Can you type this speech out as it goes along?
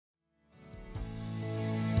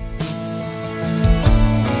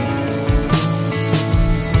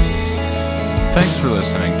Thanks for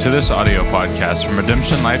listening to this audio podcast from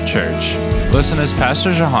Redemption Life Church. Listen as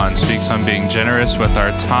Pastor Jahan speaks on being generous with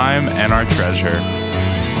our time and our treasure.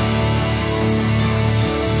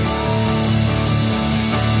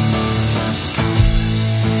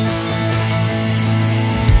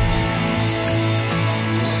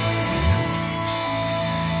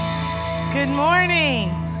 Good morning.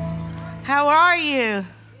 How are you?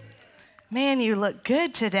 Man, you look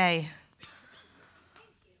good today.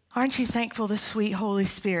 Aren't you thankful the sweet Holy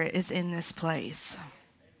Spirit is in this place?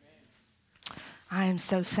 I am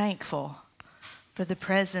so thankful for the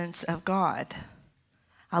presence of God.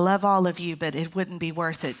 I love all of you, but it wouldn't be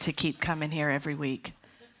worth it to keep coming here every week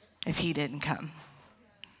if he didn't come.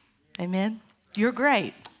 Amen? You're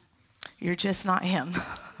great. You're just not him.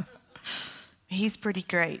 He's pretty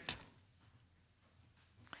great.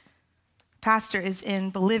 Pastor is in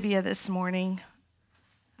Bolivia this morning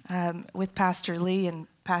with Pastor Lee and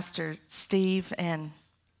Pastor Steve and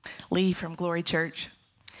Lee from Glory Church.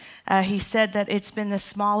 He said that it's been the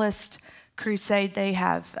smallest crusade they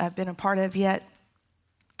have been a part of yet.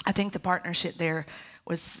 I think the partnership there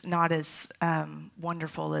was not as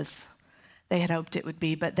wonderful as they had hoped it would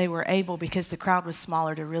be, but they were able, because the crowd was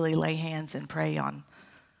smaller, to really lay hands and pray on.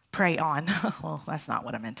 Well, that's not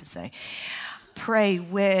what I meant to say. Pray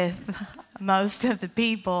with most of the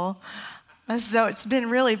people. So it's been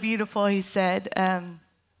really beautiful, he said.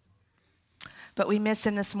 But we miss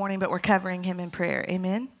him this morning, but we're covering him in prayer.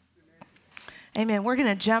 Amen? Amen. We're going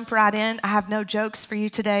to jump right in. I have no jokes for you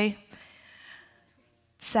today.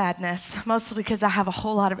 Sadness, mostly because I have a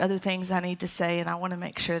whole lot of other things I need to say, and I want to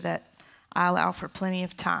make sure that I allow for plenty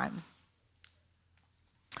of time.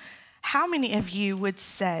 How many of you would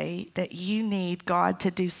say that you need God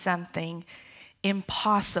to do something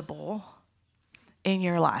impossible in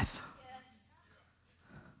your life?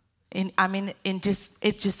 In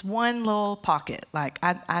just one little pocket. Like,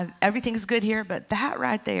 everything's good here, but that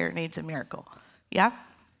right there needs a miracle. Yeah?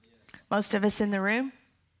 Most of us in the room?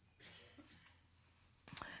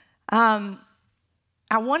 I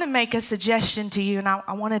want to make a suggestion to you, and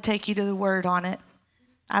I want to take you to the Word on it.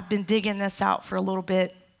 I've been digging this out for a little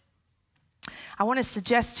bit. I want to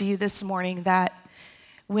suggest to you this morning that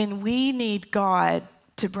when we need God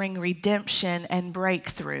to bring redemption and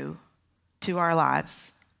breakthrough to our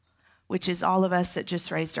lives, which is all of us that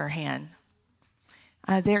just raised our hand,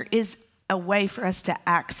 there is a way for us to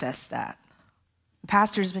access that. The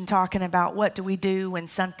pastor's been talking about what do we do when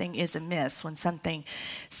something is amiss, when something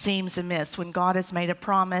seems amiss, when God has made a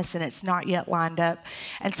promise and it's not yet lined up.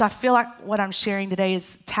 And so I feel like what I'm sharing today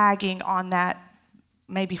is tagging on that,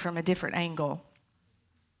 maybe from a different angle.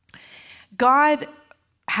 God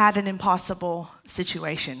had an impossible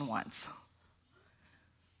situation once.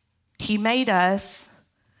 He made us,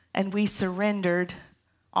 and we surrendered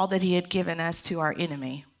all that he had given us to our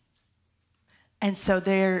enemy. And so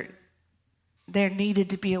there needed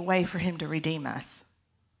to be a way for him to redeem us.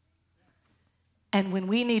 And when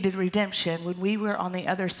we needed redemption, when we were on the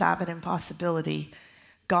other side of an impossibility,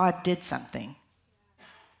 God did something.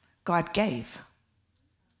 God gave.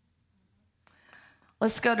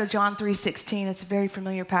 Let's go to John 3:16. It's a very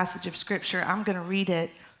familiar passage of Scripture. I'm going to read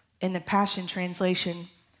it in the Passion Translation,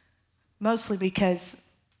 mostly because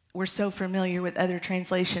we're so familiar with other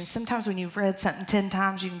translations. Sometimes when you've read something 10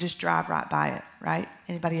 times, you can just drive right by it, right?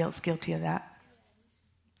 Anybody else guilty of that?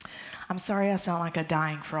 I'm sorry I sound like a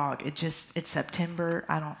dying frog. It's September.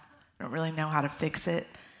 I don't really know how to fix it,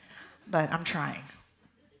 but I'm trying.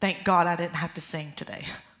 Thank God I didn't have to sing today.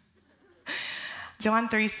 John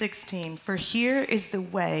 3:16, for here is the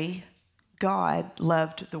way God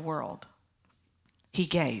loved the world. He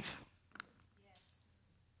gave.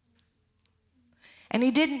 And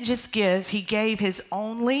he didn't just give, he gave his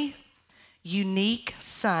only unique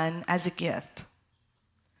son as a gift.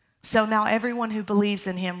 So now everyone who believes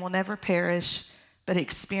in him will never perish, but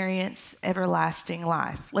experience everlasting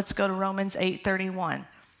life. Let's go to Romans 8:31,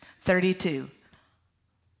 32.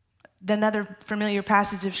 Another familiar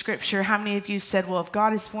passage of Scripture. How many of you said, well, if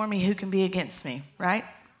God is for me, who can be against me, right?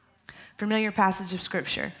 Familiar passage of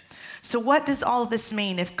Scripture. So what does all of this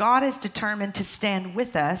mean? If God is determined to stand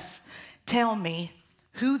with us, tell me,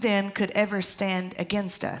 who then could ever stand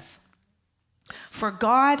against us? For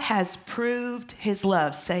God has proved his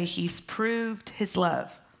love. Say, he's proved his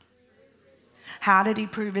love. How did he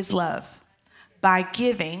prove his love? By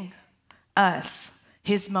giving us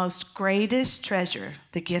his most greatest treasure,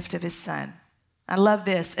 the gift of his son. I love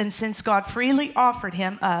this. And since God freely offered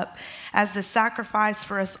him up as the sacrifice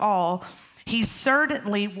for us all, he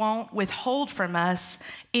certainly won't withhold from us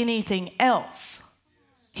anything else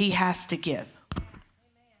he has to give.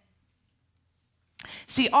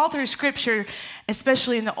 See, all through Scripture,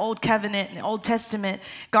 especially in the Old Covenant and the Old Testament,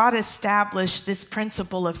 God established this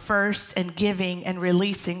principle of first and giving and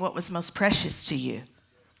releasing what was most precious to you.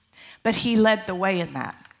 But he led the way in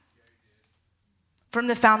that. From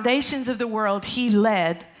the foundations of the world, he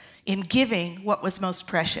led in giving what was most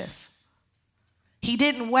precious. He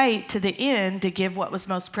didn't wait to the end to give what was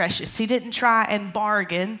most precious. He didn't try and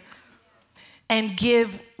bargain and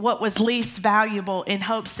give what was least valuable in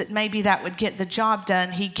hopes that maybe that would get the job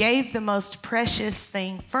done. He gave the most precious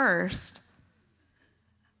thing first,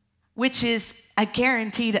 which is a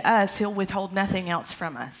guarantee to us he'll withhold nothing else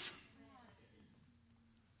from us.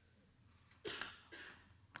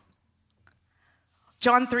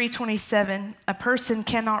 John 3:27, a person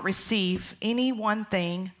cannot receive any one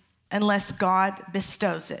thing unless God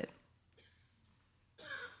bestows it.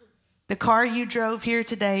 The car you drove here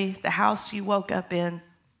today, the house you woke up in,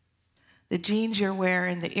 the jeans you're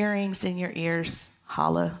wearing, the earrings in your ears,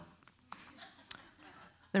 holla.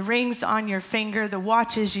 The rings on your finger, the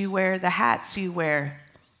watches you wear, the hats you wear,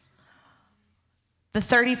 the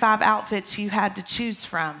 35 outfits you had to choose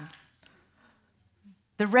from,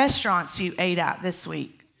 the restaurants you ate at this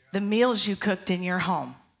week, the meals you cooked in your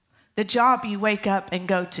home, the job you wake up and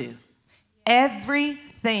go to.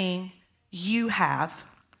 Everything you have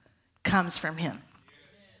comes from him.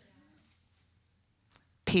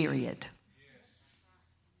 Period.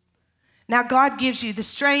 Now, God gives you the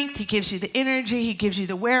strength, he gives you the energy, he gives you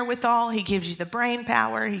the wherewithal, he gives you the brain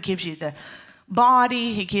power, he gives you the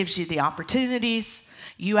body, he gives you the opportunities.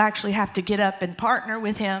 You actually have to get up and partner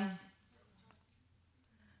with him.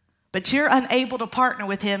 But you're unable to partner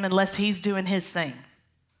with him unless he's doing his thing.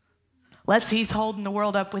 Unless he's holding the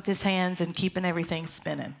world up with his hands and keeping everything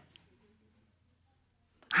spinning.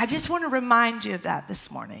 I just want to remind you of that this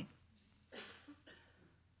morning.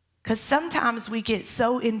 Because sometimes we get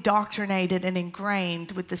so indoctrinated and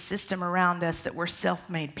ingrained with the system around us that we're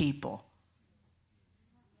self-made people.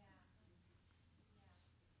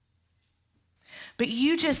 But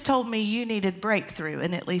you just told me you needed breakthrough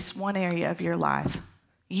in at least one area of your life.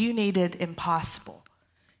 You needed impossible.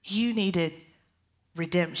 You needed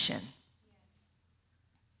redemption.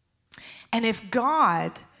 And if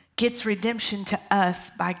God gets redemption to us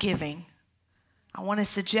by giving, I want to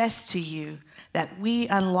suggest to you that we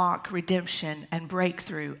unlock redemption and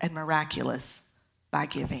breakthrough and miraculous by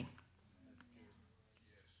giving.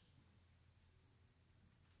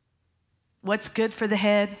 What's good for the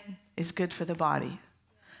head is good for the body.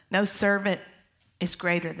 No servant is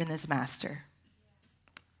greater than his master.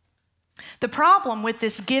 The problem with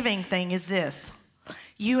this giving thing is this.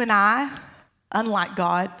 You and I, unlike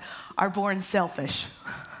God, are born selfish.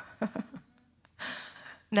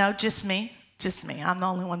 No, just me. I'm the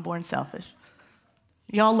only one born selfish.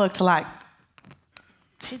 Y'all looked like,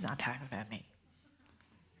 she's not talking about me.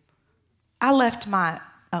 I left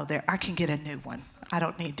there, I can get a new one. I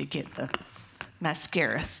don't need to get the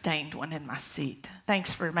mascara stained one in my seat.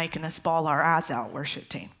 Thanks for making us bawl our eyes out, worship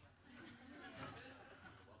team.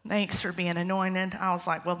 Thanks for being anointed. I was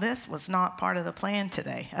like, well, this was not part of the plan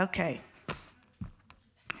today. Okay.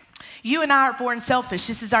 You and I are born selfish.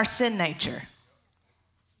 This is our sin nature.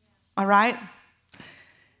 All right?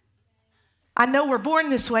 I know we're born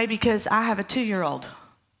this way because I have a 2-year-old.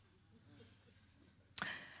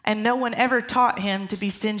 And no one ever taught him to be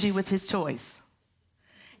stingy with his toys.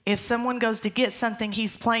 If someone goes to get something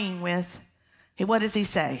he's playing with, what does he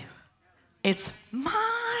say? It's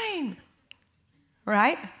mine.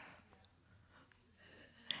 Right?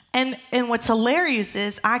 And what's hilarious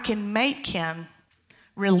is I can make him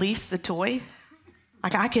release the toy.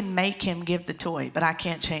 Like I can make him give the toy, but I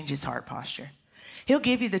can't change his heart posture. He'll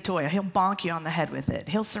give you the toy. He'll bonk you on the head with it.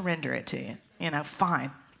 He'll surrender it to you.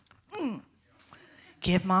 Fine.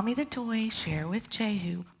 Give mommy the toy. Share with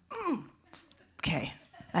Jehu. Okay.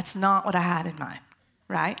 That's not what I had in mind,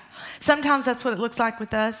 right? Sometimes that's what it looks like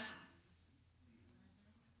with us.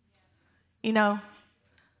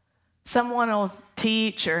 Someone will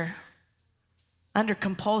teach or under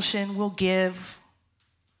compulsion will give.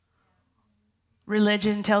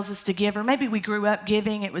 Religion tells us to give, or maybe we grew up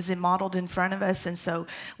giving, it was modeled in front of us, and so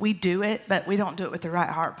we do it, but we don't do it with the right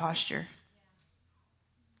heart posture.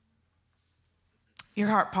 Your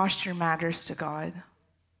heart posture matters to God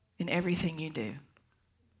in everything you do.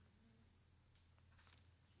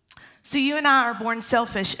 So you and I are born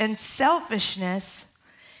selfish, and selfishness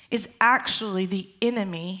is actually the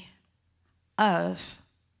enemy of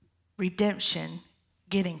redemption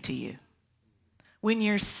getting to you. When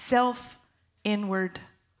you're inward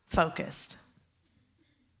focused.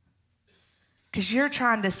 Because you're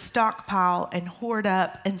trying to stockpile and hoard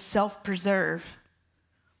up and self-preserve.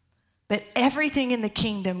 But everything in the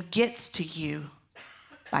kingdom gets to you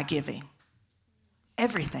by giving.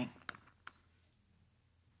 Everything.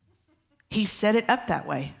 He set it up that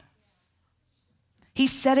way. He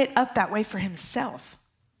set it up that way for himself.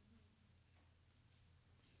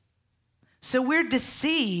 So we're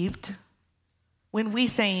deceived when we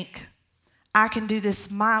think, I can do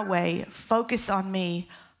this my way, focus on me,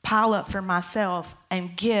 pile up for myself,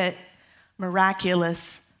 and get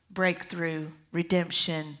miraculous breakthrough,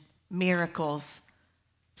 redemption, miracles,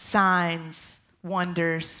 signs,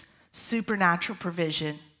 wonders, supernatural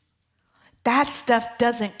provision. That stuff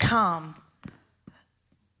doesn't come.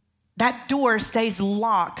 That door stays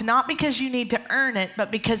locked, not because you need to earn it,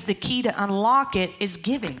 but because the key to unlock it is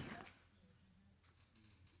giving.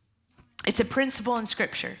 It's a principle in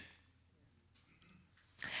Scripture.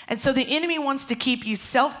 And so the enemy wants to keep you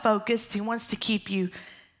self-focused. He wants to keep you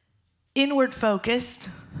inward focused.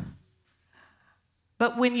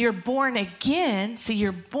 But when you're born again, see,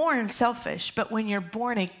 you're born selfish, but when you're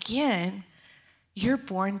born again, you're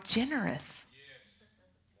born generous.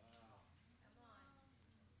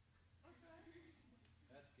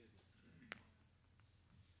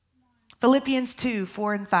 Philippians 2,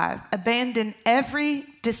 4 and 5. Abandon every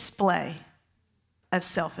display of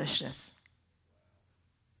selfishness.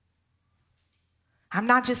 I'm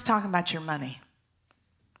not just talking about your money.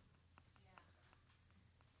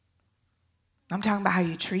 I'm talking about how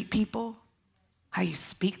you treat people, how you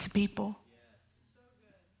speak to people.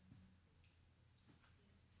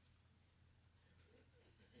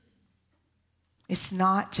 It's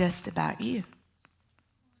not just about you.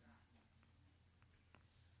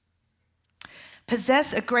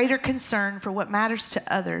 Possess a greater concern for what matters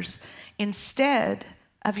to others instead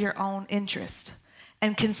of your own interest.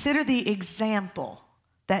 And consider the example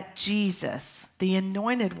that Jesus, the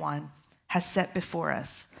Anointed One, has set before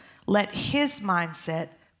us. Let his mindset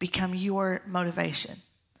become your motivation.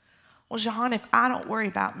 Well, Jahan, if I don't worry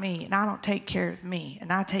about me and I don't take care of me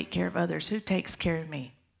and I take care of others, who takes care of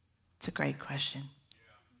me? It's a great question.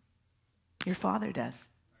 Your Father does.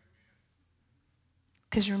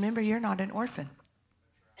 Because remember, you're not an orphan.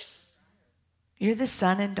 You're the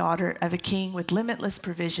son and daughter of a king with limitless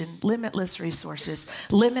provision, limitless resources,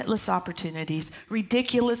 limitless opportunities,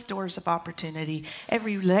 ridiculous doors of opportunity.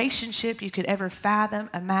 Every relationship you could ever fathom,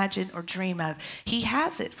 imagine, or dream of, he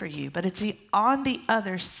has it for you. But it's on the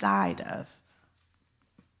other side of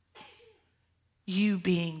you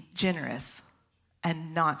being generous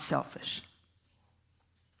and not selfish.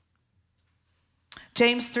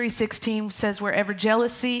 James 3:16 says, wherever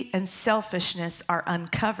jealousy and selfishness are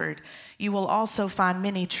uncovered, you will also find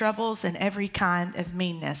many troubles and every kind of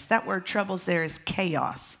meanness. That word troubles there is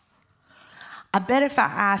chaos. I bet if I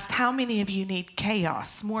asked how many of you need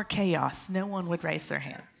chaos, more chaos, no one would raise their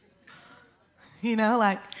hand. You know,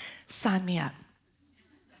 like, sign me up.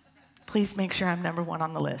 Please make sure I'm number one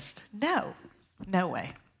on the list. No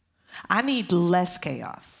way. I need less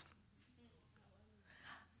chaos.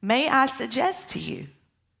 May I suggest to you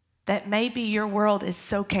that maybe your world is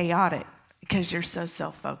so chaotic because you're so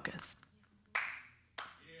self-focused.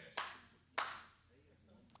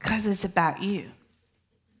 Because it's about you.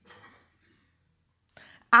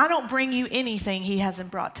 I don't bring you anything he hasn't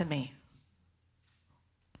brought to me.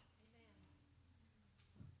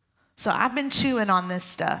 So I've been chewing on this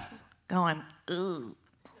stuff, going, ooh,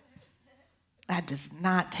 that does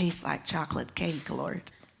not taste like chocolate cake, Lord.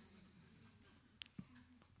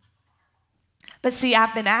 But see,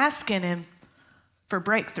 I've been asking him for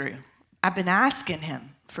breakthrough. I've been asking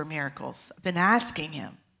him for miracles. I've been asking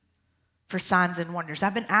him for signs and wonders.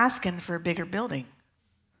 I've been asking for a bigger building.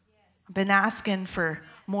 I've been asking for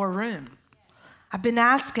more room. I've been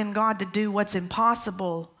asking God to do what's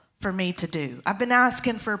impossible for me to do. I've been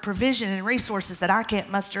asking for provision and resources that I can't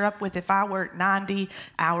muster up with if I work 90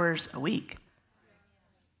 hours a week.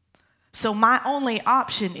 So my only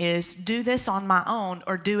option is do this on my own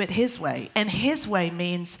or do it his way. And his way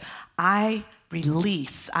means I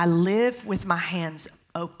release. I live with my hands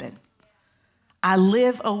open. I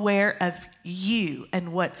live aware of you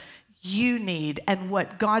and what you need and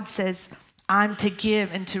what God says I'm to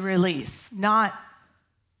give and to release. Not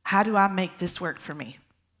how do I make this work for me?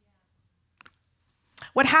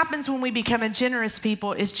 What happens when we become a generous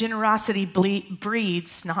people is generosity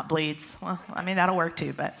breeds, not bleeds. Well, I mean, that'll work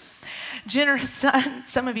too, but generous.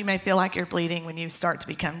 Some of you may feel like you're bleeding when you start to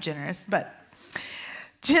become generous, but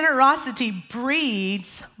generosity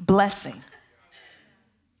breeds blessing.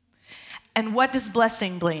 And what does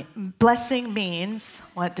blessing bling? Blessing means,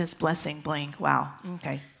 what does blessing bling? Wow,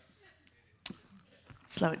 okay.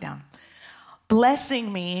 Slow it down.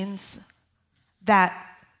 Blessing means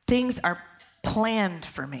that things are planned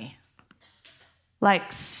for me.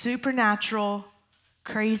 Like supernatural,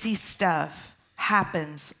 crazy stuff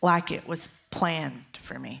happens like it was planned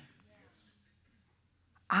for me.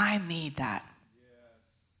 I need that.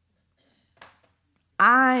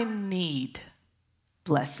 I need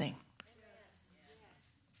blessing.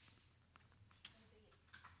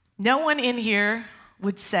 No one in here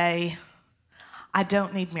would say, I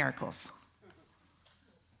don't need miracles.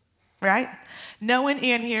 Right? No one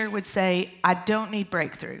in here would say, I don't need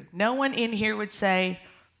breakthrough. No one in here would say,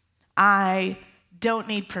 I don't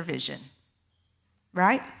need provision.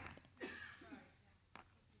 Right?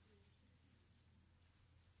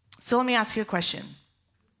 So let me ask you a question.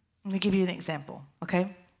 Let me give you an example,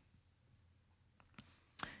 okay?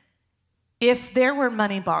 If there were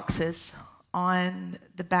money boxes on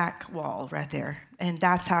the back wall right there, and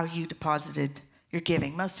that's how you deposited your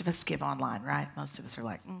giving. Most of us give online, right? Most of us are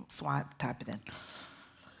like, swipe, type it in.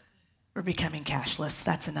 We're becoming cashless.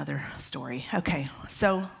 That's another story. Okay,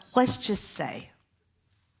 so let's just say,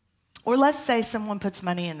 or let's say someone puts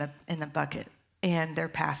money in the bucket and they're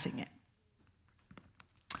passing it.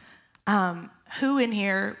 Who in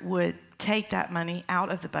here would take that money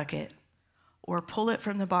out of the bucket or pull it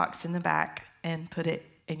from the box in the back and put it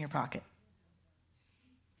in your pocket?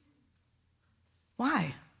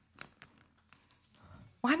 Why?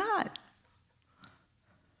 Why not?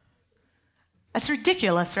 That's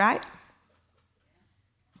ridiculous, right?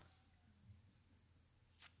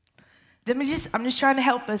 I'm just trying to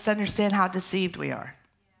help us understand how deceived we are,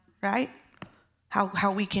 right?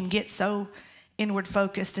 How we can get so inward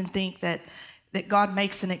focused and think that God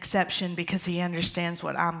makes an exception because he understands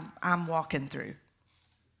what I'm walking through.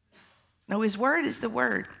 No, his word is the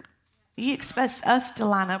word. He expects us to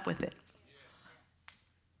line up with it.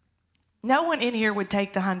 No one in here would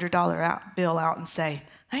take the $100 bill out and say,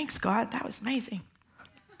 thanks, God, that was amazing.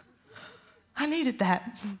 I needed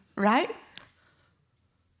that, right?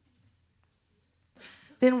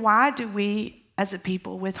 Then why do we, as a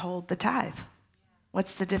people, withhold the tithe?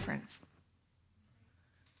 What's the difference?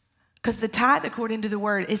 Because the tithe, according to the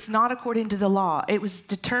word, is not according to the law. It was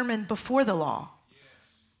determined before the law.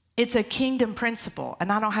 It's a kingdom principle,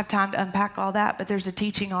 and I don't have time to unpack all that, but there's a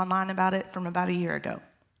teaching online about it from about a year ago.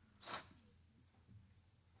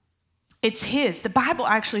 It's his. The Bible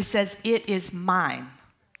actually says it is mine.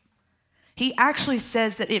 He actually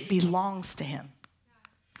says that it belongs to him.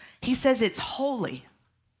 He says it's holy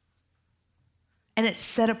and it's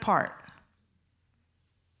set apart.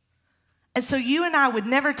 And so you and I would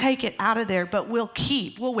never take it out of there, but we'll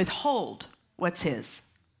withhold what's his.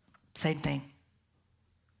 Same thing.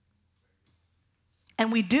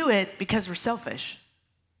 And we do it because we're selfish.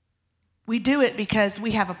 We do it because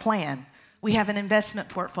we have a plan. We have an investment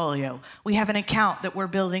portfolio. We have an account that we're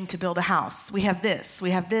building to build a house. We have this, we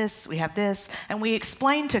have this, we have this. And we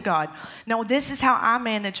explain to God, no, this is how I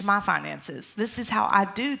manage my finances. This is how I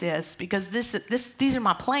do this because these are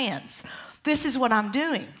my plans. This is what I'm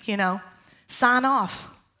doing, Sign off.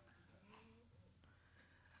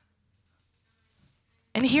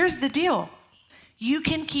 And here's the deal. You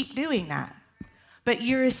can keep doing that, but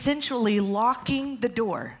you're essentially locking the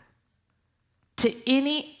door to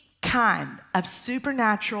any kind of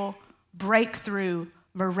supernatural, breakthrough,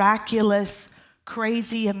 miraculous,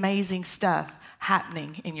 crazy, amazing stuff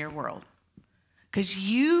happening in your world. Because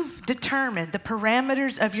you've determined the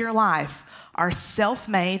parameters of your life are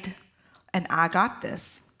self-made, and I got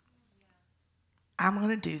this. I'm going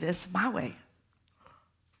to do this my way.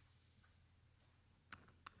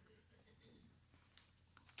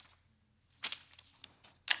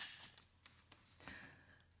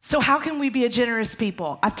 So how can we be a generous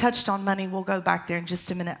people? I've touched on money. We'll go back there in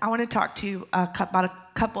just a minute. I want to talk to you about a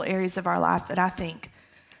couple areas of our life that I think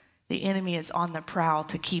the enemy is on the prowl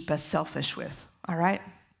to keep us selfish with, all right?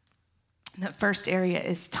 And the first area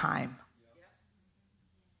is time.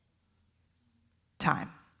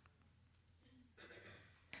 Time.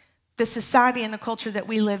 The society and the culture that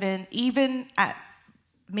we live in, even at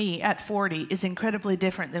 40, is incredibly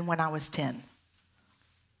different than when I was 10.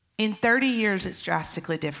 In 30 years, it's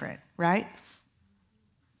drastically different, right?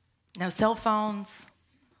 No cell phones,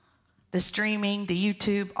 the streaming, the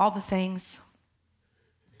YouTube, all the things.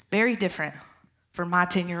 Very different for my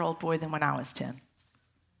 10-year-old boy than when I was 10.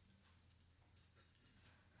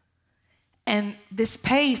 And this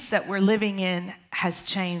pace that we're living in has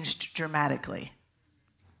changed dramatically.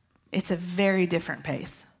 It's a very different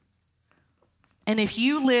pace. And if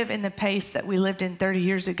you live in the pace that we lived in 30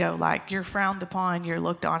 years ago, like you're frowned upon, you're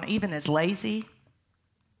looked on even as lazy,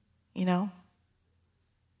 And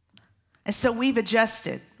so we've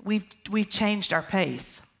adjusted. We've changed our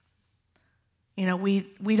pace.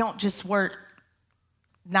 We don't just work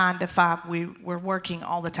 9 to 5, we're working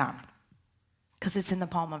all the time because it's in the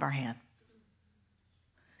palm of our hand.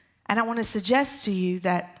 And I want to suggest to you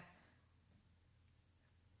that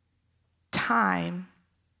time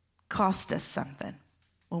costs us something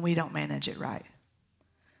when we don't manage it right.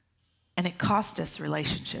 And it costs us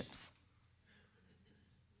relationships.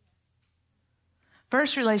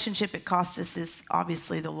 First relationship it costs us is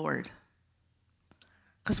obviously the Lord.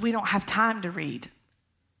 Because we don't have time to read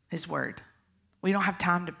his word. We don't have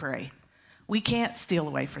time to pray. We can't steal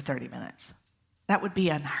away for 30 minutes. That would be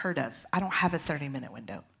unheard of. I don't have a 30-minute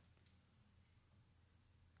window.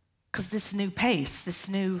 Because this new pace, this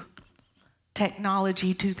new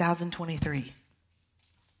technology 2023,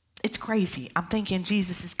 it's crazy. I'm thinking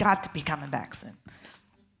Jesus has got to be coming back soon.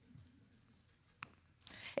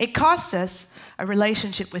 It cost us a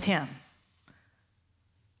relationship with him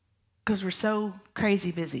because we're so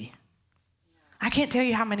crazy busy. I can't tell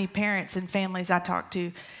you how many parents and families I talk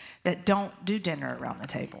to that don't do dinner around the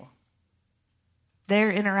table.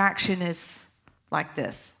 Their interaction is like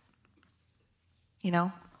this. You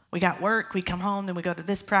know, we got work, we come home, then we go to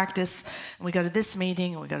this practice, and we go to this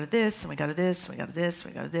meeting, and we go to this, and we go to this, and we go to this,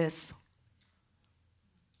 and we go to this.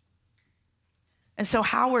 And so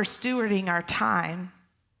how we're stewarding our time,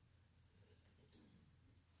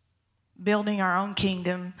 building our own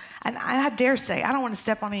kingdom, and I dare say, I don't want to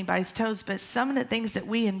step on anybody's toes, but some of the things that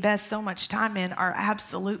we invest so much time in are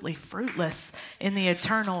absolutely fruitless in the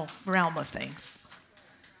eternal realm of things.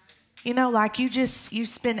 You know, like you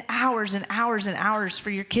spend hours and hours and hours for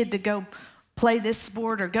your kid to go play this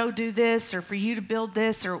sport or go do this or for you to build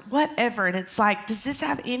this or whatever. And it's like, does this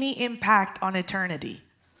have any impact on eternity?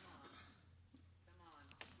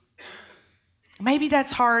 Maybe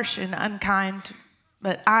that's harsh and unkind,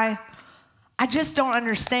 but I just don't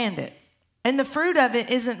understand it. And the fruit of it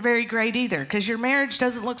isn't very great either because your marriage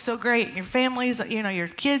doesn't look so great. And your families, you know, your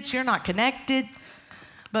kids, you're not connected.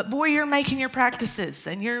 But boy, you're making your practices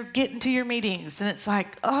and you're getting to your meetings. And it's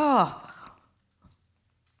like, oh.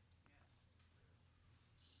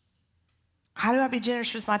 How do I be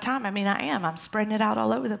generous with my time? I mean, I am. I'm spreading it out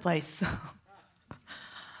all over the place.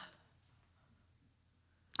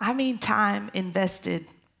 I mean time invested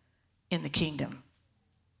in the kingdom.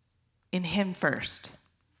 In him first.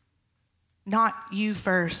 Not you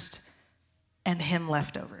first and him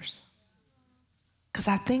leftovers. Because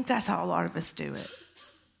I think that's how a lot of us do it.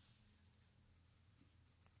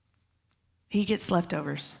 He gets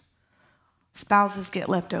leftovers. Spouses get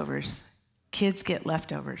leftovers. Kids get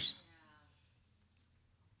leftovers.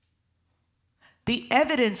 The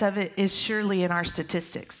evidence of it is surely in our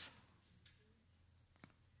statistics.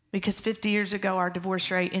 Because 50 years ago, our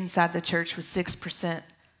divorce rate inside the church was 6%,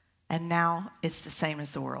 and now it's the same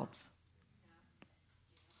as the world's.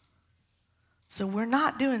 So we're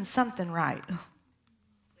not doing something right.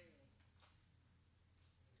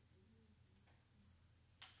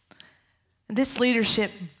 This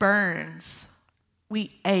leadership burns.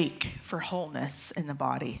 We ache for wholeness in the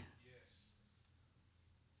body.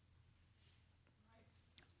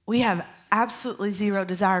 We have absolutely zero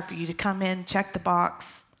desire for you to come in, check the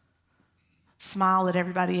box, smile at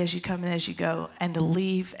everybody as you come in, as you go, and to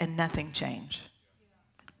leave and nothing change.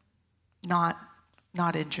 Not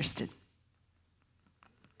interested.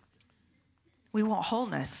 We want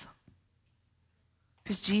wholeness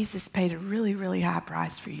because Jesus paid a really, really high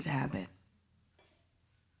price for you to have it.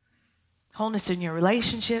 Wholeness in your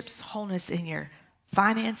relationships, wholeness in your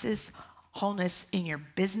finances, wholeness in your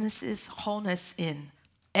businesses, wholeness in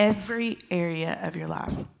every area of your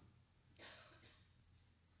life.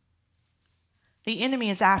 The enemy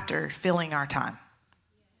is after filling our time.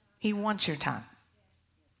 He wants your time.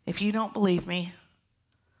 If you don't believe me,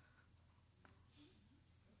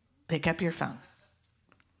 pick up your phone.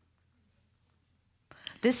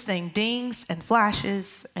 This thing dings and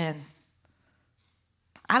flashes, and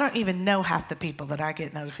I don't even know half the people that I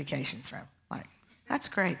get notifications from. Like, that's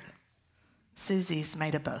great. Susie's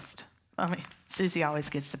made a post. I mean, Susie always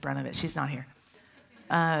gets the brunt of it. She's not here.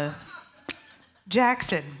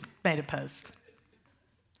 Jackson made a post.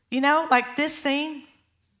 You know, like this thing.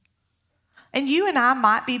 And you and I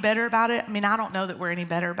might be better about it. I mean, I don't know that we're any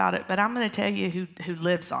better about it, but I'm going to tell you who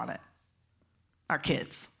lives on it. Our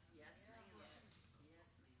kids.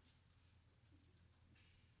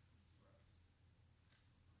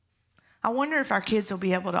 I wonder if our kids will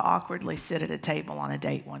be able to awkwardly sit at a table on a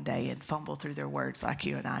date one day and fumble through their words like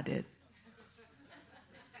you and I did.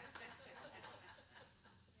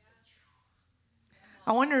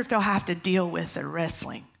 I wonder if they'll have to deal with their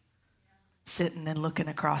wrestling, sitting and looking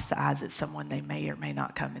across the eyes at someone they may or may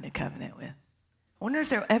not come into covenant with. I wonder if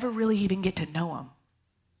they'll ever really even get to know them.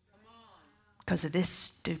 because of this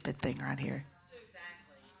stupid thing right here.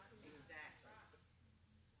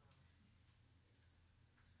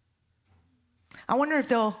 I wonder if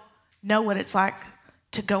they'll know what it's like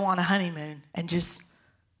to go on a honeymoon and just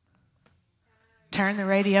turn the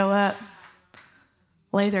radio up,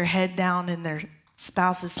 lay their head down in their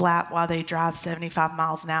spouse's lap while they drive 75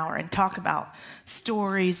 miles an hour and talk about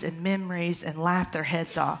stories and memories and laugh their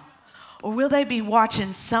heads off? Or will they be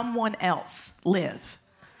watching someone else live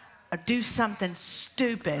or do something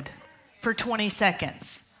stupid for 20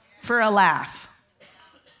 seconds for a laugh?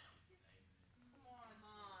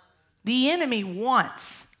 The enemy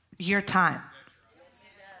wants your time.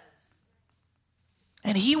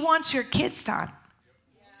 And he wants your kids' time.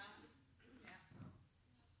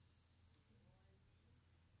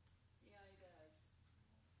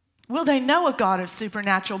 Will they know a God of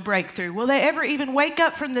supernatural breakthrough? Will they ever even wake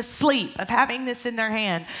up from the sleep of having this in their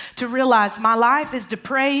hand to realize my life is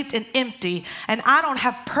depraved and empty and I don't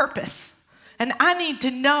have purpose and I need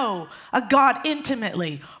to know a God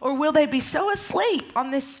intimately? Or will they be so asleep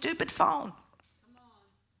on this stupid phone?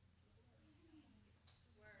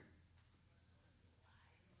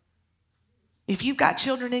 If you've got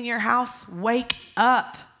children in your house, wake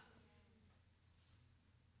up.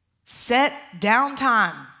 Set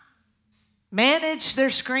downtime. Manage their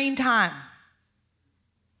screen time.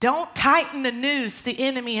 Don't tighten the noose the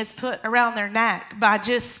enemy has put around their neck by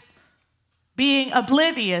just being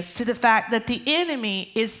oblivious to the fact that the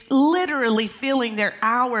enemy is literally filling their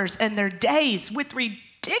hours and their days with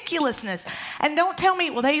ridiculousness. And don't tell me,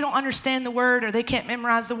 well, they don't understand the word or they can't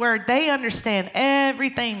memorize the word. They understand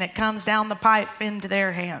everything that comes down the pipe into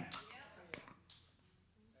their hand.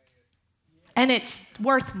 And it's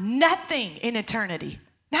worth nothing in eternity.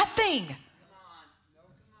 Nothing.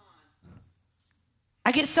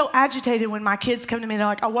 I get so agitated when my kids come to me. They're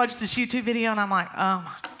like, I watched this YouTube video, and I'm like, oh,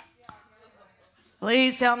 my.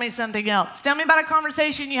 Please tell me something else. Tell me about a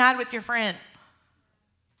conversation you had with your friend.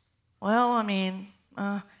 Well, I mean,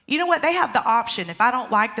 you know what? They have the option. If I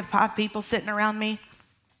don't like the 5 people sitting around me,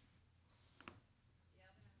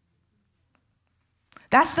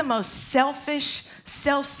 that's the most selfish,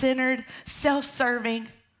 self-centered, self-serving.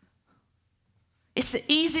 It's the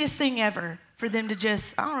easiest thing ever for them to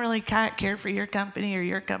just, I don't really care for your company or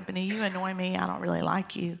your company. You annoy me. I don't really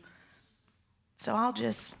like you. So I'll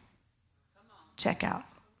just check out.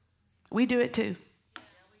 We do it too.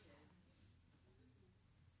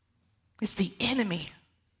 It's the enemy.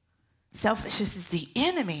 Selfishness is the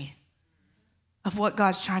enemy of what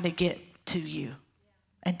God's trying to get to you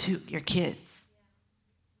and to your kids.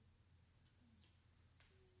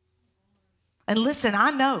 And listen,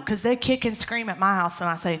 I know because they kick and scream at my house and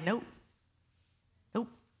I say, nope,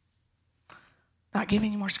 not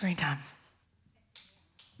giving you more screen time.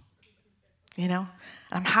 You know,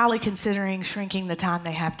 I'm highly considering shrinking the time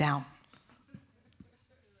they have down.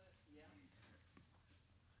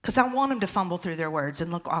 Because I want them to fumble through their words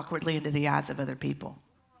and look awkwardly into the eyes of other people.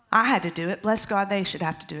 I had to do it. Bless God, they should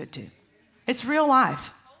have to do it too. It's real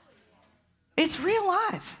life. It's real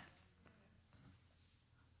life.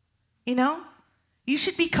 You know, you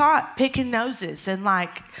should be caught picking noses and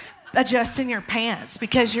like adjusting your pants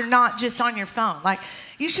because you're not just on your phone. Like,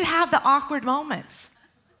 you should have the awkward moments.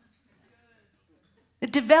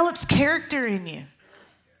 It develops character in you.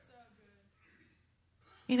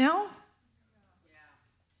 You know?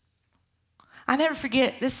 I never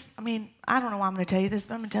forget this. I mean, I don't know why I'm going to tell you this,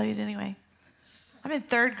 but I'm going to tell you it anyway. I'm in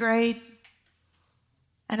 3rd grade,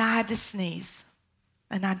 and I had to sneeze,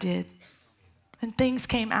 and I did. And things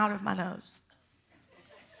came out of my nose.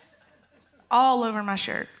 All over my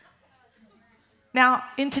shirt. Now,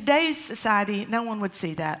 in today's society, no one would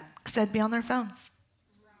see that because they'd be on their phones.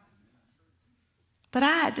 But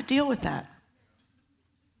I had to deal with that,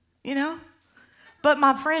 you know? But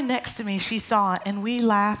my friend next to me, she saw it, and we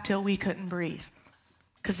laughed till we couldn't breathe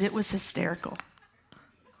because it was hysterical.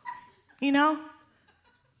 You know?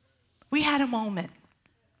 We had a moment.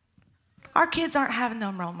 Our kids aren't having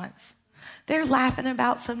those moments. They're laughing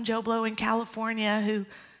about some Joe Blow in California who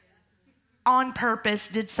on purpose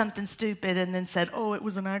did something stupid and then said, oh, it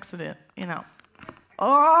was an accident, you know.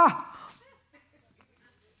 Oh!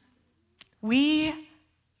 We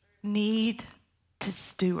need to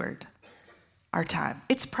steward our time.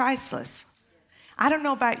 It's priceless. I don't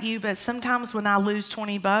know about you, but sometimes when I lose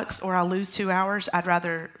 $20 or I lose 2 hours, I'd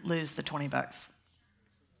rather lose the $20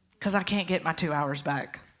 because I can't get my 2 hours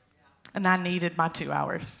back. And I needed my 2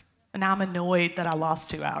 hours. And I'm annoyed that I lost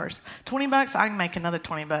 2 hours. $20, I can make another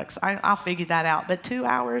 $20. I'll figure that out. But 2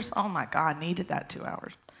 hours, oh my God, I needed that 2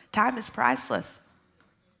 hours. Time is priceless.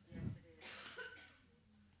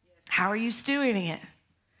 How are you stewarding it?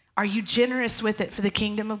 Are you generous with it for the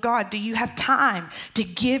kingdom of God? Do you have time to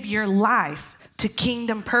give your life to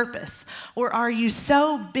kingdom purpose? Or are you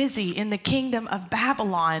so busy in the kingdom of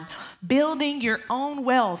Babylon building your own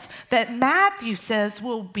wealth that Matthew says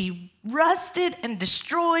will be rusted and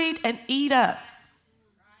destroyed and eat up?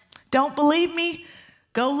 Don't believe me?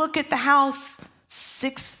 Go look at the house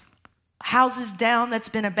 6 houses down that's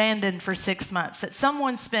been abandoned for 6 months, that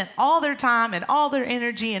someone spent all their time and all their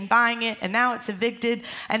energy in buying it, and now it's evicted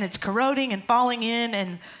and it's corroding and falling in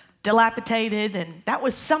and dilapidated, and that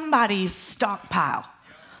was somebody's stockpile.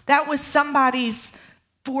 That was somebody's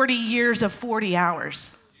 40 years of 40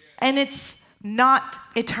 hours, and it's not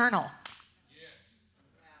eternal.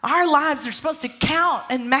 Our lives are supposed to count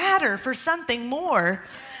and matter for something more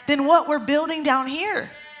than what we're building down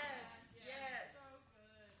here.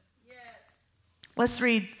 Let's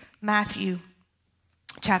read Matthew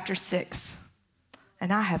chapter 6.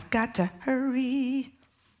 And I have got to hurry.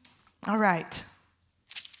 All right.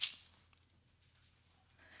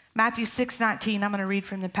 Matthew 6:19, I'm going to read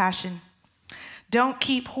from the Passion. Don't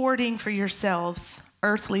keep hoarding for yourselves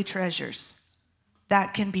earthly treasures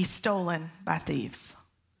that can be stolen by thieves.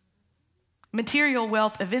 Material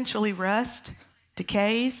wealth eventually rusts,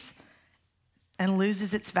 decays, and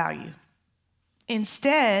loses its value.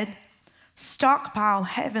 Instead, stockpile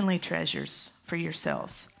heavenly treasures for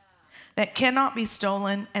yourselves that cannot be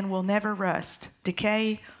stolen and will never rust,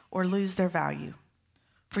 decay, or lose their value.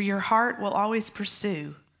 For your heart will always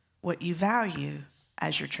pursue what you value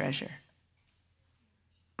as your treasure.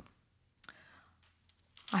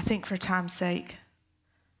 I think for time's sake,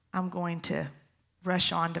 I'm going to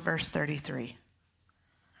rush on to verse 33.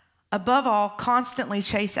 Above all, constantly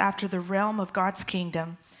chase after the realm of God's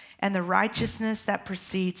kingdom and the righteousness that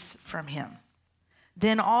proceeds from him.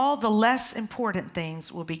 Then all the less important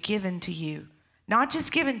things will be given to you. Not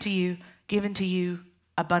just given to you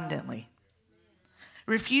abundantly.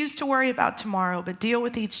 Refuse to worry about tomorrow, but deal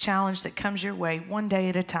with each challenge that comes your way one day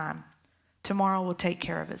at a time. Tomorrow will take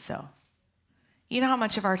care of itself. You know how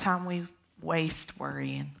much of our time we waste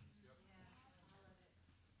worrying?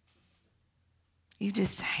 You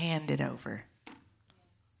just hand it over.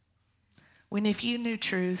 When if you knew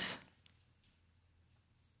truth,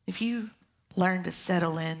 if you learned to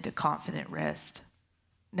settle into confident rest,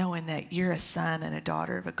 knowing that you're a son and a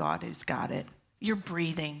daughter of a God who's got it, you're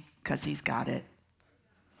breathing because he's got it,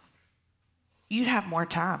 you'd have more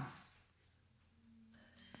time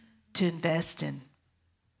to invest in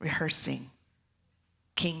rehearsing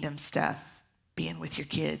kingdom stuff, being with your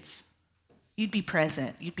kids. You'd be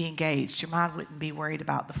present. You'd be engaged. Your mind wouldn't be worried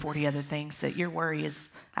about the 40 other things that your worry is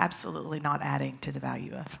absolutely not adding to the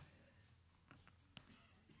value of.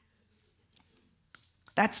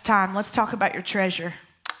 That's time. Let's talk about your treasure.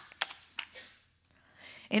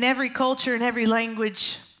 In every culture, in every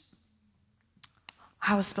language,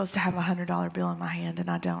 I was supposed to have a $100 bill in my hand, and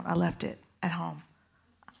I don't. I left it at home.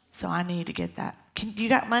 So I need to get that. You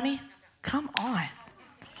got money? Come on.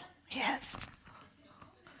 Yes.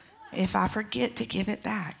 If I forget to give it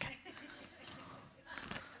back,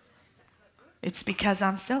 it's because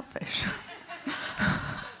I'm selfish.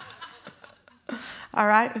 All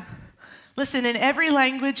right? Listen, in every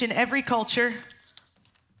language, in every culture,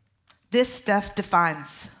 this stuff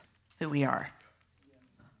defines who we are.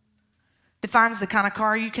 Defines the kind of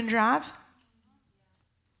car you can drive.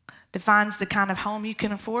 Defines the kind of home you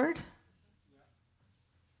can afford.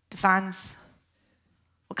 Defines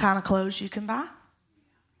what kind of clothes you can buy.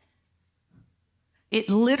 It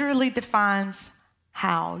literally defines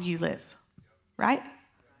how you live, right?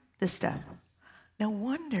 This stuff. No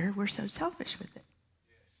wonder we're so selfish with it,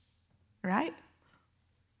 right?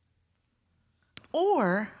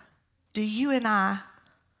 Or do you and I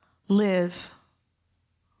live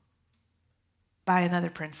by another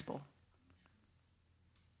principle?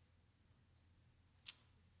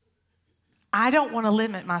 I don't want to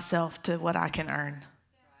limit myself to what I can earn.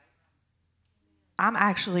 I'm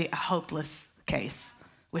actually a hopeless case.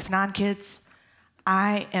 With 9 kids,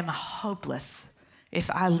 I am hopeless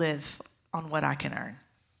if I live on what I can earn.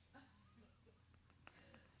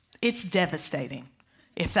 It's devastating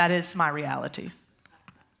if that is my reality.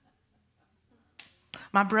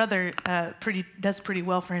 My brother does pretty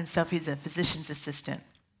well for himself. He's a physician's assistant.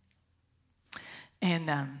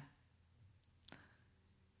 And,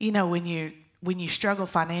 you know, when you struggle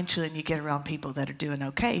financially and you get around people that are doing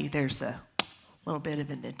okay, there's a little bit of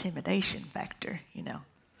an intimidation factor, you know,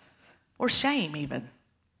 or shame even,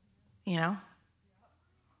 you know.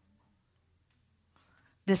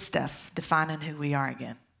 This stuff defining who we are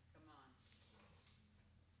again.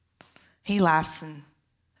 He laughs and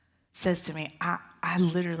says to me, I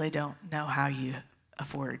literally don't know how you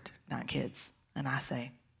afford 9 kids. And I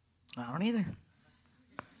say, I don't either.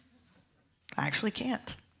 I actually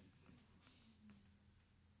can't.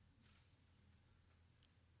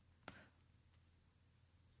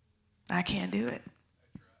 I can't do it.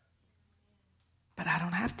 But I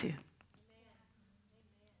don't have to.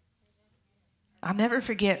 I'll never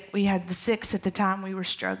forget, we had the 6 at the time. We were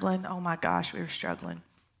struggling. Oh my gosh, we were struggling.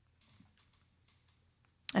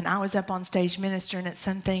 And I was up on stage ministering at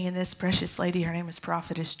something, and this precious lady, her name was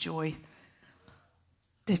Prophetess Joy.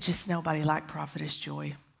 There's just nobody like Prophetess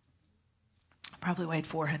Joy. Probably weighed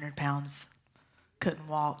 400 pounds. Couldn't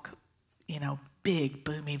walk, big,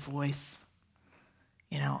 boomy voice.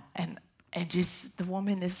 And just the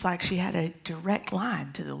woman, it's like she had a direct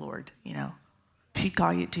line to the Lord, She'd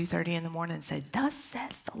call you at 2:30 in the morning and say, "Thus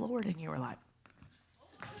says the Lord," and you were like,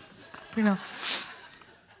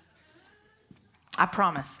 I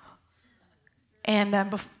promise. And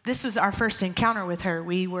this was our first encounter with her.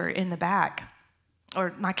 We were in the back,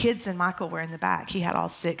 or my kids and Michael were in the back. He had all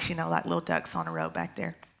 6, like little ducks on a row back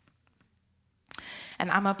there.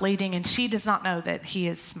 And I'm up leading, and she does not know that he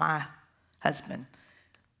is my husband.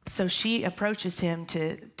 So she approaches him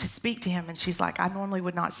to speak to him, and she's like, "I normally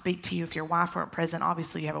would not speak to you if your wife weren't present.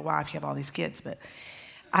 Obviously, you have a wife, you have all these kids, but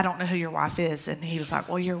I don't know who your wife is." And he was like,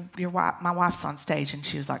 "Well, your wife, my wife's on stage." And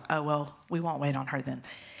she was like, "Oh, well, we won't wait on her then."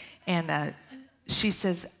 And she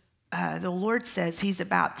says, "The Lord says he's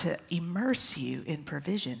about to immerse you in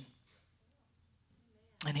provision."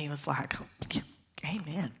 And he was like,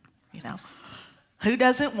 "Amen." Who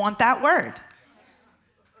doesn't want that word?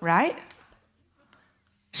 Right?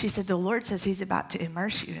 She said, "The Lord says he's about to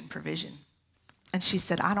immerse you in provision." And she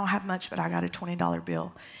said, "I don't have much, but I got a $20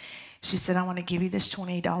 bill." She said, "I want to give you this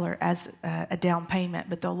 $20 as a down payment,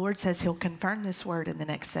 but the Lord says he'll confirm this word in the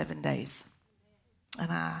next 7 days." And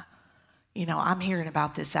I'm hearing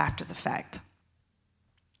about this after the fact.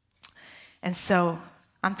 And so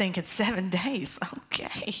I'm thinking, 7 days,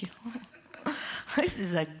 okay. This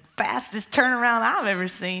is the fastest turnaround I've ever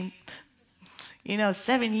seen.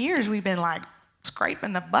 7 years we've been like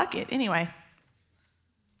scraping the bucket. Anyway,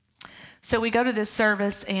 so we go to this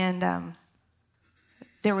service, and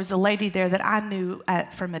there was a lady there that I knew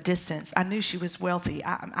from a distance. I knew she was wealthy.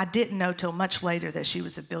 I didn't know till much later that she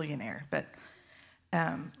was a billionaire, but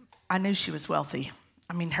I knew she was wealthy.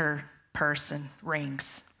 I mean, her purse and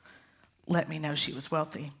rings let me know she was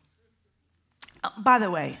wealthy. By the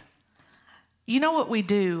way, you know what we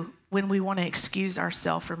do when we want to excuse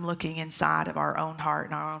ourselves from looking inside of our own heart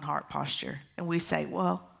and our own heart posture? And we say,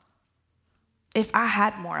 "Well, if I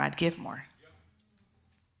had more, I'd give more."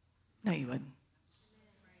 No, you wouldn't.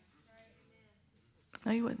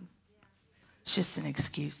 No, you wouldn't. It's just an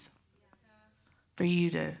excuse for you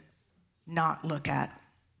to not look at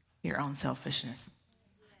your own selfishness.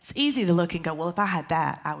 It's easy to look and go, "Well, if I had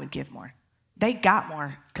that, I would give more." They got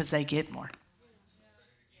more because they give more.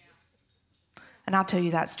 And I'll tell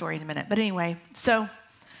you that story in a minute. But anyway, so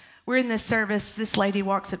we're in this service. This lady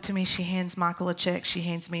walks up to me. She hands Michael a check. She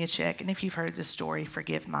hands me a check. And if you've heard this story,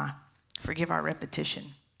 forgive our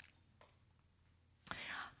repetition.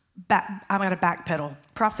 I'm going to backpedal.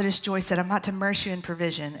 Prophetess Joy said, "I'm about to immerse you in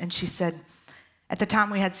provision." And she said, at the time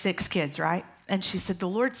we had 6 kids, right? And she said, "The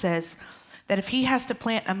Lord says that if he has to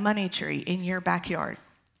plant a money tree in your backyard,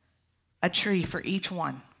 a tree for each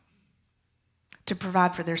one, to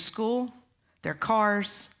provide for their school, their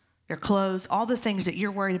cars, their clothes, all the things that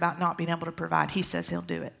you're worried about not being able to provide, he says he'll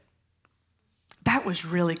do it." That was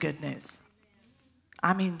really good news.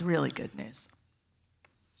 I mean, really good news.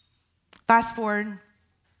 Fast forward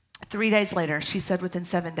 3 days later, she said within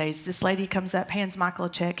 7 days, this lady comes up, hands Michael a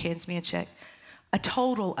check, hands me a check, a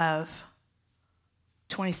total of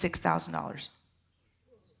 $26,000.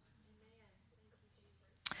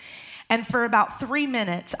 And for about 3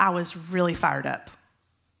 minutes, I was really fired up.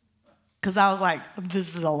 Because I was like,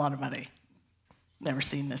 this is a lot of money. Never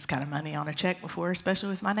seen this kind of money on a check before, especially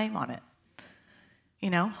with my name on it.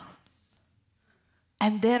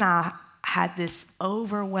 And then I had this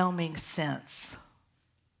overwhelming sense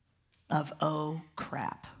of, oh,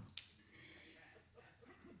 crap.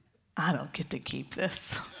 I don't get to keep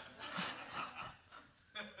this.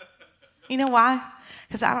 You know why?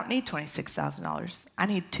 Because I don't need $26,000. I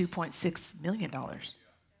need $2.6 million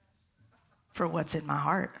for what's in my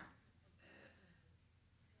heart.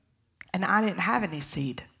 And I didn't have any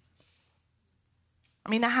seed. I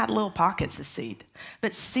mean, I had little pockets of seed,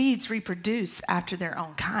 but seeds reproduce after their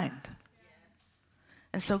own kind.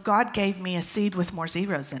 And so God gave me a seed with more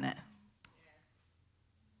zeros in it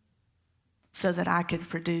so that I could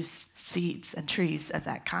produce seeds and trees of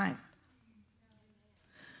that kind.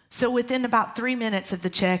 So within about 3 minutes of the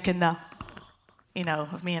check and the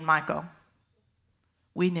of me and Michael,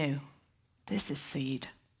 we knew this is seed.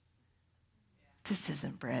 This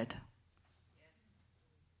isn't bread.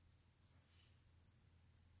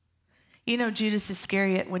 Judas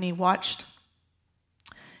Iscariot, when he watched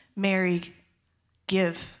Mary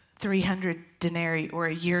give 300 denarii or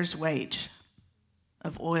a year's wage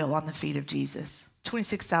of oil on the feet of Jesus,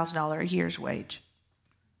 $26,000 a year's wage.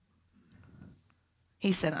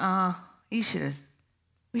 He said, we should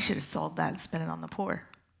have sold that and spent it on the poor.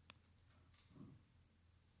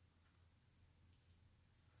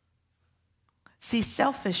 See,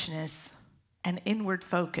 selfishness and inward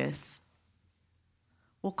focus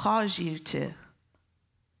will cause you to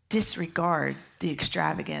disregard the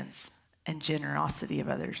extravagance and generosity of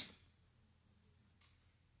others,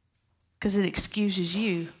 because it excuses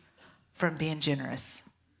you from being generous.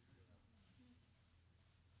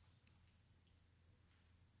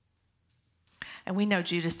 And we know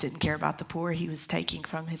Judas didn't care about the poor. He was taking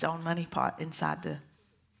from his own money pot inside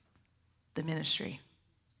the ministry.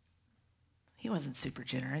 He wasn't super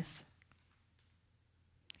generous.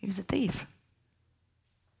 He was a thief.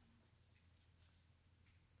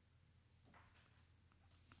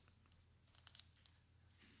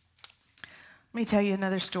 Let me tell you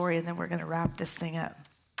another story, and then we're going to wrap this thing up.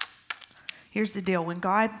 Here's the deal. When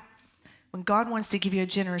God wants to give you a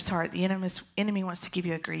generous heart, the enemy wants to give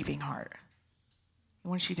you a grieving heart. He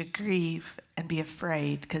wants you to grieve and be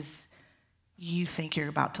afraid because you think you're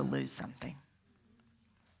about to lose something,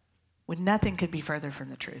 when nothing could be further from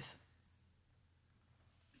the truth.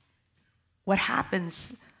 What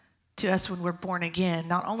happens to us when we're born again,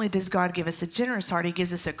 not only does God give us a generous heart, he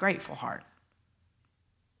gives us a grateful heart.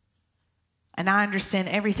 And I understand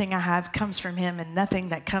everything I have comes from him, and nothing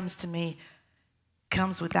that comes to me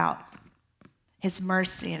comes without his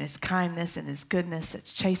mercy and his kindness and his goodness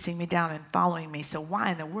that's chasing me down and following me. So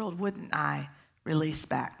why in the world wouldn't I release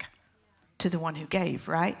back to the one who gave,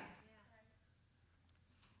 right?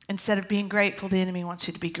 Instead of being grateful, the enemy wants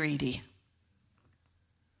you to be greedy.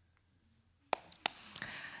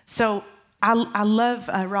 So I love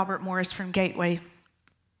Robert Morris from Gateway.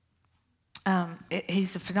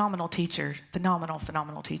 He's a phenomenal teacher,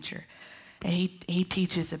 phenomenal teacher. And he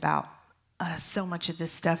teaches about so much of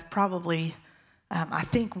this stuff, probably, I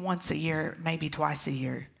think once a year, maybe twice a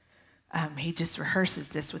year. He just rehearses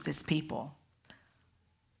this with his people.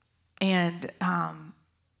 And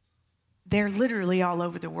they're literally all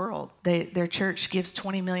over the world. Their church gives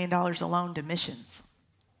 $20 million alone to missions.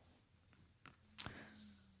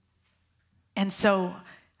 And so,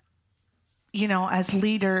 as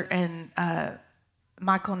leader and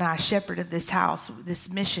Michael and I, shepherd of this house, this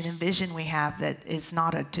mission and vision we have that is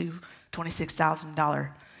not a $26,000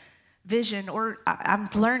 vision, or I'm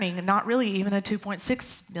learning, not really even a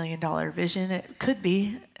 $2.6 million vision. It could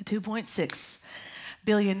be a $2.6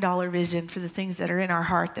 billion vision for the things that are in our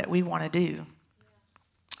heart that we want to do.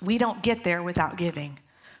 We don't get there without giving.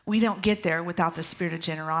 We don't get there without the spirit of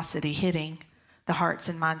generosity hitting the hearts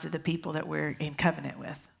and minds of the people that we're in covenant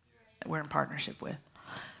with, that we're in partnership with.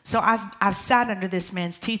 So I've sat under this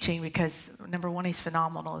man's teaching because, number one, he's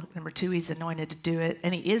phenomenal. Number two, he's anointed to do it,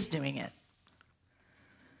 and he is doing it.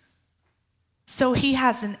 So he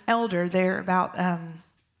has an elder there about,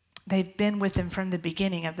 they've been with him from the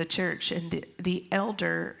beginning of the church, and the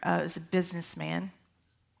elder is a businessman.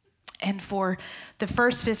 And for the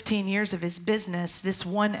first 15 years of his business, this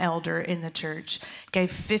one elder in the church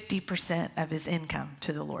gave 50% of his income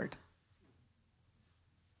to the Lord.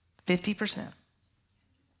 50%.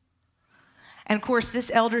 And of course, this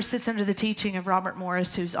elder sits under the teaching of Robert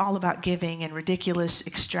Morris, who's all about giving and ridiculous,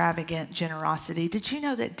 extravagant generosity. Did you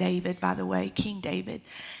know that David, by the way, King David,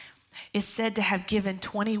 is said to have given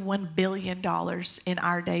 $21 billion in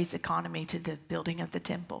our day's economy to the building of the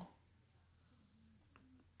temple?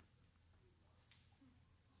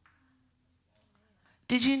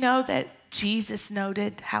 Did you know that Jesus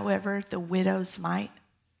noted, however, the widow's mite,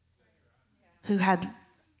 who had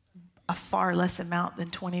a far less amount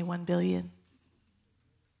than 21 billion,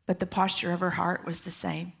 but the posture of her heart was the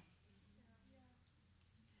same?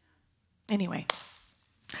 Anyway,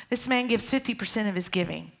 this man gives 50% of his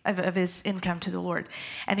giving, of his income to the Lord.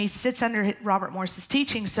 And he sits under Robert Morris's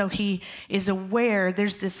teaching, so he is aware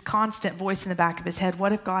there's this constant voice in the back of his head.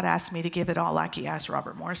 What if God asked me to give it all like he asked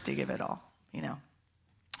Robert Morris to give it all,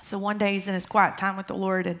 So one day he's in his quiet time with the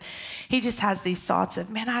Lord, and he just has these thoughts of,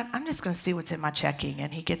 man, I'm just going to see what's in my checking.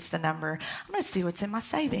 And he gets the number. I'm going to see what's in my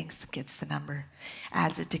savings. Gets the number.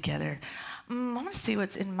 Adds it together. I'm going to see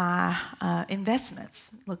what's in my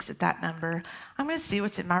investments. Looks at that number. I'm going to see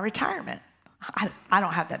what's in my retirement. I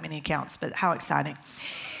don't have that many accounts, but how exciting.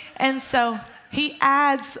 And so he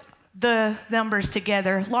adds the numbers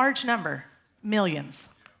together, large number, millions.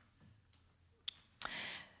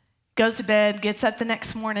 Goes to bed, gets up the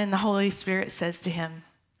next morning, the Holy Spirit says to him,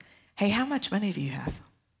 hey, how much money do you have?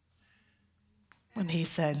 And he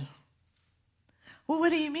said, well, what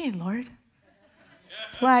do you mean, Lord?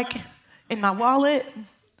 Like in my wallet?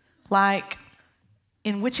 Like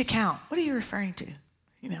in which account? What are you referring to?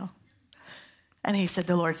 You know? And he said,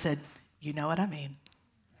 the Lord said, you know what I mean.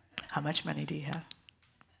 How much money do you have?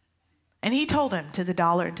 And he told him to the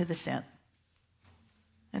dollar and to the cent.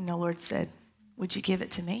 And the Lord said, would you give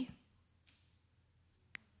it to me?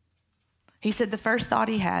 He said the first thought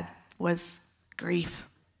he had was grief,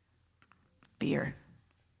 fear.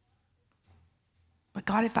 But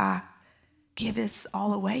God, if I give this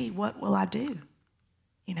all away, what will I do?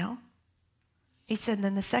 You know? He said, and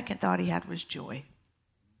then the second thought he had was joy.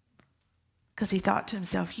 Because he thought to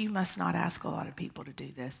himself, you must not ask a lot of people to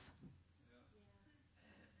do this.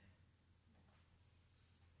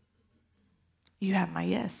 You have my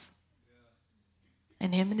yes.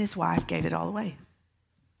 And him and his wife gave it all away.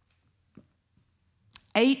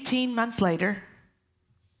 18 months later,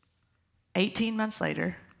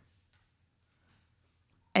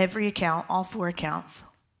 every account, all 4 accounts,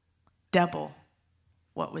 double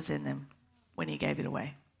what was in them when he gave it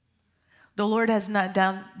away. The Lord has not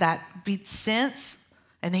done that since,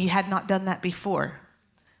 and he had not done that before.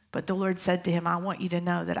 But the Lord said to him, I want you to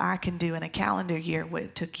know that I can do in a calendar year what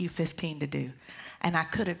it took you 15 to do. And I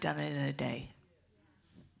could have done it in a day.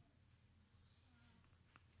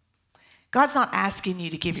 God's not asking you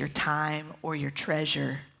to give your time or your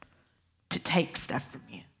treasure to take stuff from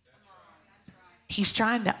you. He's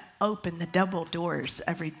trying to open the double doors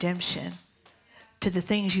of redemption to the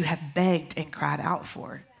things you have begged and cried out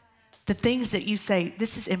for. The things that you say,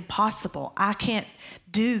 this is impossible. I can't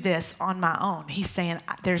do this on my own. He's saying,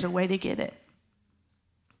 there's a way to get it.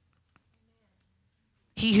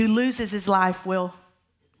 He who loses his life will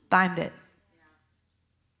find it.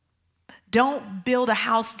 Don't build a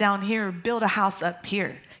house down here, build a house up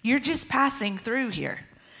here. You're just passing through here.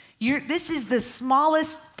 This is the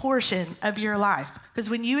smallest portion of your life. Because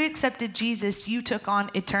when you accepted Jesus, you took on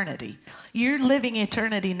eternity. You're living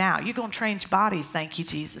eternity now. You're going to change bodies. Thank you,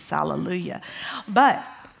 Jesus. Hallelujah. But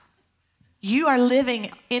you are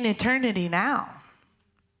living in eternity now.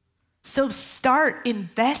 So start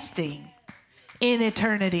investing in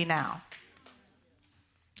eternity now.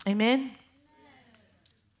 Amen.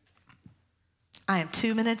 I am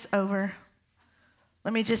 2 minutes over.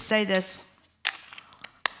 Let me just say this.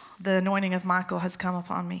 The anointing of Michael has come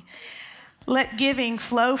upon me. Let giving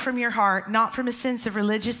flow from your heart, not from a sense of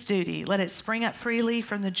religious duty. Let it spring up freely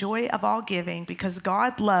from the joy of all giving, because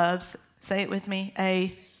God loves, say it with me,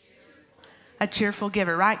 a cheerful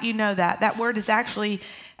giver, right? You know that. That word is actually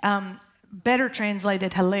better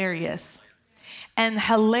translated hilarious. And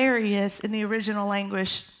hilarious in the original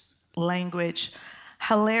language,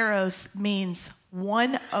 hilaros means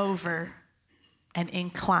won over and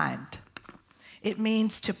inclined. It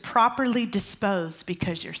means to properly dispose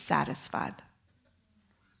because you're satisfied.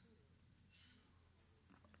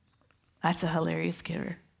 That's a hilarious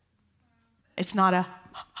giver. It's not a,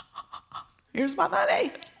 here's my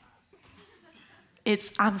money.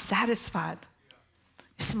 It's, I'm satisfied.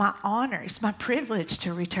 It's my honor. It's my privilege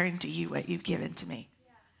to return to you what you've given to me.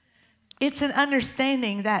 It's an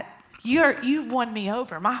understanding that you've won me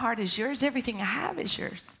over. My heart is yours. Everything I have is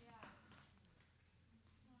yours.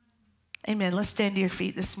 Amen. Let's stand to your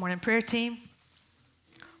feet this morning. Prayer team,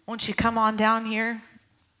 won't you come on down here?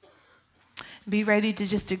 Be ready to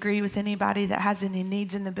just agree with anybody that has any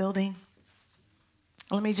needs in the building.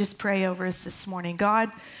 Let me just pray over us this morning.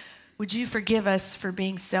 God, would you forgive us for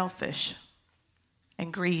being selfish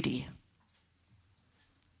and greedy?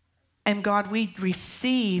 And God, we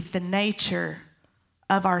receive the nature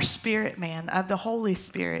of our spirit man, of the Holy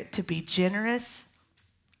Spirit, to be generous,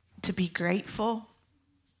 to be grateful,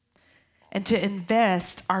 and to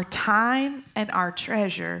invest our time and our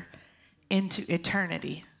treasure into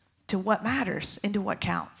eternity, to what matters, into what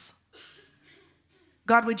counts.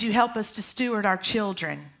 God, would you help us to steward our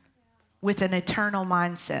children with an eternal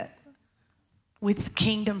mindset, with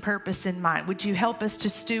kingdom purpose in mind? Would you help us to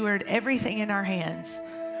steward everything in our hands,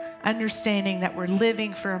 understanding that we're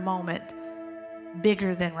living for a moment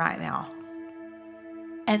bigger than right now?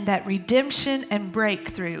 And that redemption and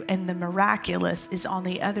breakthrough and the miraculous is on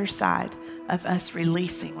the other side of us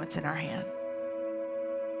releasing what's in our hand.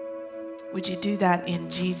 Would you do that in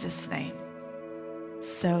Jesus' name?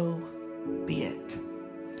 So be it.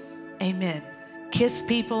 Amen. Kiss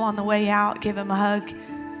people on the way out. Give them a hug.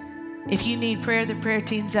 If you need prayer, the prayer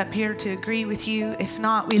team's up here to agree with you. If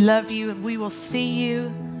not, we love you and we will see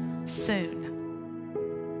you soon.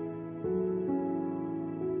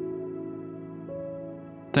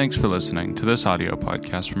 Thanks for listening to this audio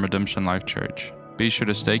podcast from Redemption Life Church. Be sure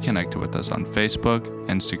to stay connected with us on Facebook,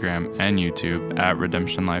 Instagram, and YouTube at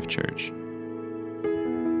Redemption Life Church.